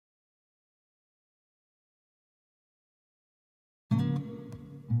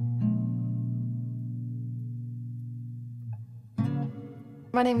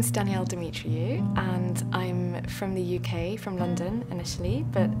My name is Danielle Demetriou and I'm from the UK, from London initially,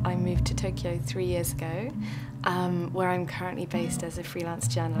 but I moved to Tokyo 3 years ago, where I'm currently based as a freelance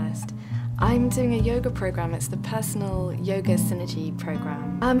journalist. I'm doing a yoga program. It's the Personal Yoga Synergy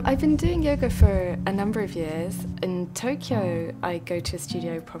program. I've been doing yoga for a number of years. In Tokyo, I go to a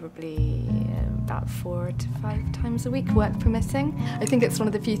studio probably about 4 to 5 times a week, work permitting. I think it's one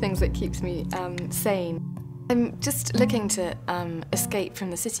of the few things that keeps me sane. I'm just looking to escape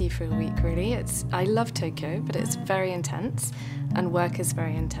from the city for a week, really. I love Tokyo, but it's very intense, and work is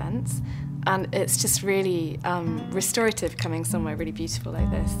very intense. And it's just really restorative coming somewhere really beautiful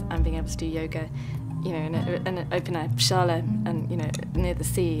like this and being able to do yoga, you know, in an open air sala and, you know, near the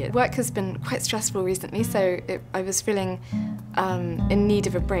sea. Work has been quite stressful recently, so I was feeling in need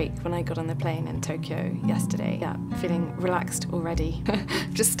of a break when I got on the plane in Tokyo yesterday. Yeah, feeling relaxed already.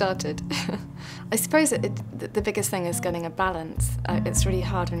 Just started. I suppose the biggest thing is getting a balance. It's really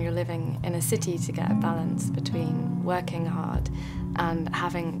hard when you're living in a city to get a balance between working hard and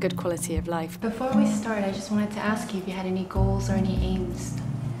having good quality of life. Before we start, I just wanted to ask you if you had any goals or any aims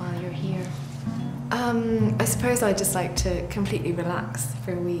while you're here. I suppose I'd just like to completely relax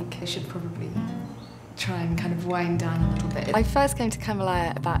for a week. I should probably try and kind of wind down a little bit. I first came to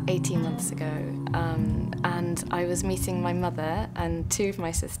Kamalaya about 18 months ago, and I was meeting my mother and 2 of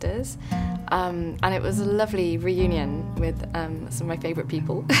my sisters, and it was a lovely reunion with some of my favourite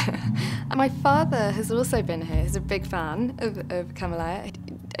people. And my father has also been here. He's a big fan of Kamalaya.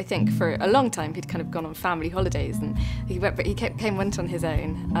 I think for a long time he'd kind of gone on family holidays, and he went on his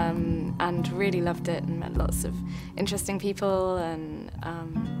own, and really loved it and met lots of interesting people, and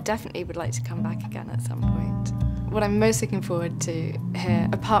definitely would like to come back again at some point. What I'm most looking forward to here,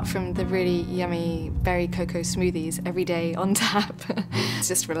 apart from the really yummy berry cocoa smoothies every day on tap, it's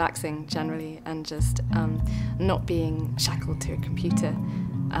just relaxing generally and just not being shackled to a computer,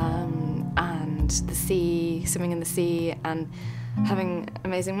 and the sea, swimming in the sea, and having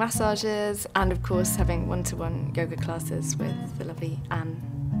amazing massages, and of course having one-to-one yoga classes with the lovely Anne.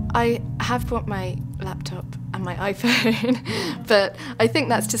 I have brought my laptop and my iPhone, but I think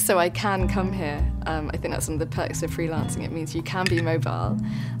that's just so I can come here. I think that's one of the perks of freelancing. It means you can be mobile,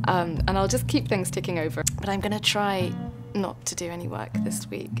 and I'll just keep things ticking over. But I'm going to try not to do any work this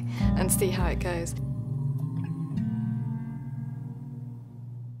week and see how it goes.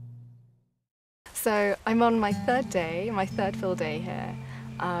 So I'm on my 3rd day, my 3rd full day here.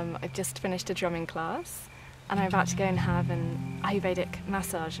 I've just finished a drumming class, and I'm about to go and have an Ayurvedic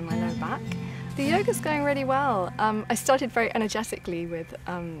massage in my lower back. The yoga's going really well. I started very energetically with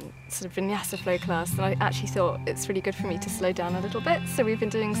sort of vinyasa flow class, and I actually thought it's really good for me to slow down a little bit, so we've been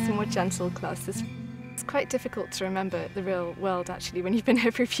doing some more gentle classes. It's quite difficult to remember the real world actually when you've been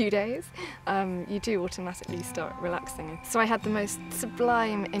here for a few days. You do automatically start relaxing. So I had the most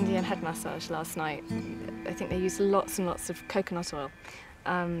sublime Indian head massage last night. I think they used lots and lots of coconut oil.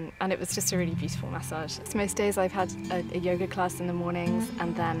 And it was just a really beautiful massage. So most days I've had a yoga class in the mornings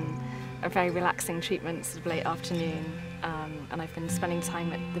and then a very relaxing treatment sort of late afternoon. And I've been spending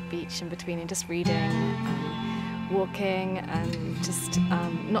time at the beach in between and just reading, walking, and just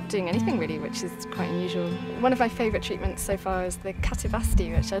not doing anything really, which is quite unusual. One of my favourite treatments so far is the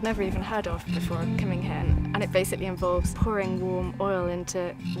Kativasti, which I'd never even heard of before coming here, and it basically involves pouring warm oil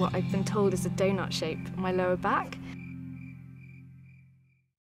into what I've been told is a donut shape on my lower back.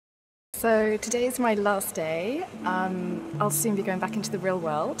 So today's my last day. I'll soon be going back into the real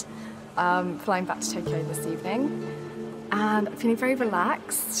world, flying back to Tokyo this evening, and I'm feeling very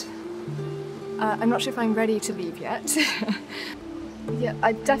relaxed. I'm not sure if I'm ready to leave yet. Yeah,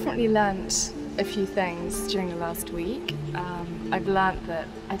 I've definitely learnt a few things during the last week. I've learnt that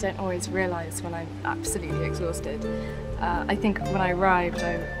I don't always realise when I'm absolutely exhausted. I think when I arrived,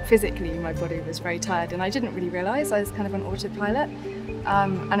 physically my body was very tired, and I didn't really realise. I was kind of on autopilot.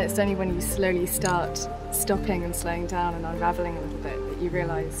 And it's only when you slowly start stopping and slowing down and unravelling a little bit that you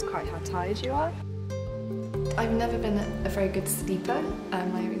realise quite how tired you are. I've never been a very good sleeper. I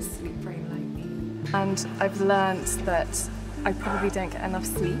always sleep very lightly. And I've learnt that I probably don't get enough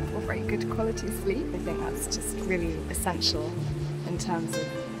sleep, or very good quality sleep. I think that's just really essential in terms of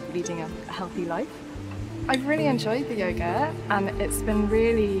leading a healthy life. I've really enjoyed the yoga, and it's been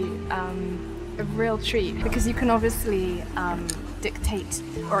really a real treat, because you can obviously dictate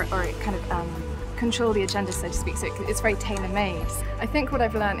or kind of control the agenda, so to speak, so it's very tailor-made. I think what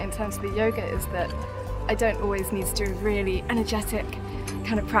I've learned in terms of the yoga is that I don't always need to do a really energetic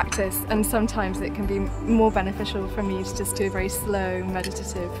kind of practice, and sometimes it can be more beneficial for me to just do a very slow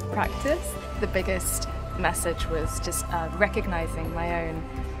meditative practice. The biggest message was just recognising my own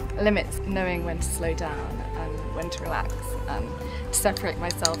limits knowing when to slow down and when to relax and to separate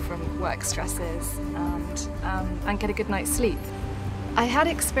myself from work stresses and get a good night's sleep. I had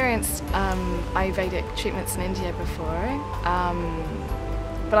experienced Ayurvedic treatments in India before,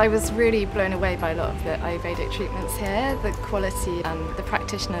 but I was really blown away by a lot of the Ayurvedic treatments here. The quality and the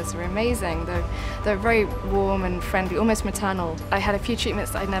practitioners were amazing. They're very warm and friendly, almost maternal. I had a few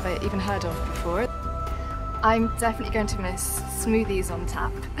treatments that I'd never even heard of before. I'm definitely going to miss smoothies on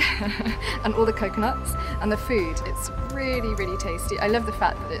tap and all the coconuts and the food. It's really, really tasty. I love the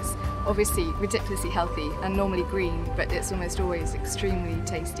fact that it's obviously ridiculously healthy and normally green, but it's almost always extremely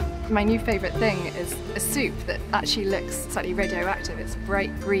tasty. My new favourite thing is a soup that actually looks slightly radioactive. It's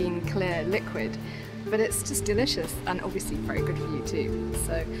bright green, clear liquid, but it's just delicious and obviously very good for you too.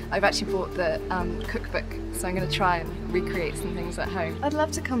 So I've actually bought the cookbook, so I'm going to try and recreate some things at home. I'd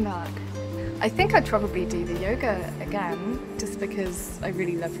love to come back. I think I'd probably do the yoga again, just because I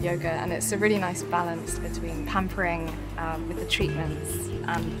really love yoga, and it's a really nice balance between pampering with the treatments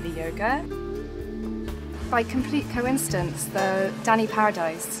and the yoga. By complete coincidence, Danny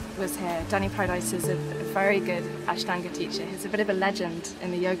Paradise was here. Danny Paradise is a very good Ashtanga teacher. He's a bit of a legend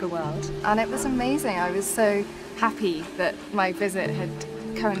in the yoga world, and it was amazing. I was so happy that my visit had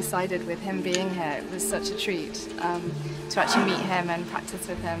coincided with him being here. It was such a treat to actually meet him and practice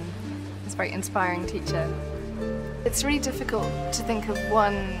with him. He's a very inspiring teacher. It's really difficult to think of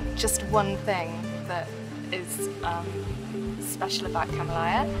just one thing that is special about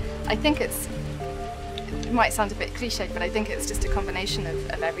Kamalaya. I think it might sound a bit cliched, but I think it's just a combination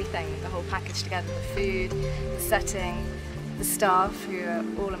of everything, the whole package together, the food, the setting, the staff, who are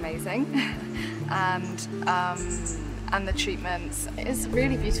all amazing, and the treatments. It's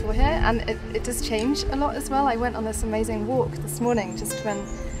really beautiful here, and it does change a lot as well. I went on this amazing walk this morning just when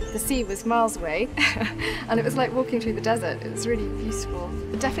the sea was miles away and it was like walking through the desert. It was really beautiful.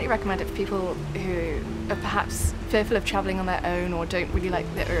 I definitely recommend it for people who are perhaps fearful of travelling on their own or don't really like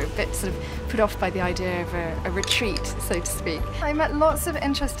it, or are a bit sort of put off by the idea of a retreat, so to speak. I met lots of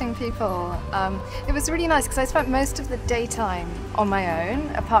interesting people. It was really nice because I spent most of the daytime on my own,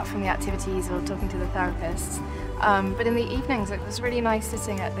 apart from the activities or talking to the therapists. But in the evenings it was really nice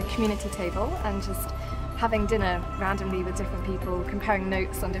sitting at the community table and just having dinner randomly with different people, comparing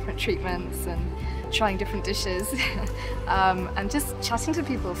notes on different treatments and trying different dishes and just chatting to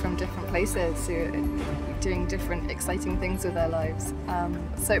people from different places who are doing different exciting things with their lives.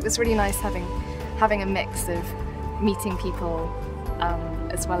 So it was really nice having a mix of meeting people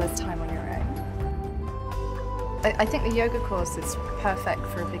as well as time on your own. I think the yoga course is perfect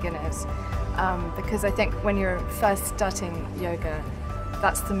for beginners because I think when you're first starting yoga,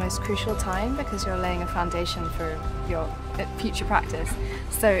 that's the most crucial time because you're laying a foundation for your future practice.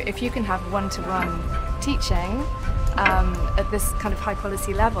 So if you can have one-to-one teaching at this kind of high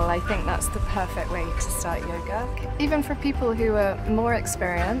quality level, I think that's the perfect way to start yoga. Even for people who are more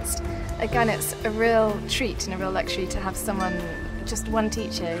experienced, again, it's a real treat and a real luxury to have someone, just one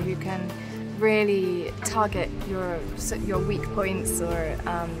teacher who can really target your weak points or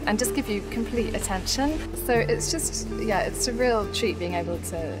and just give you complete attention. So it's just, yeah, it's a real treat being able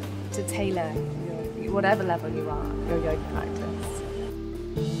to tailor whatever level you are, your yoga practice.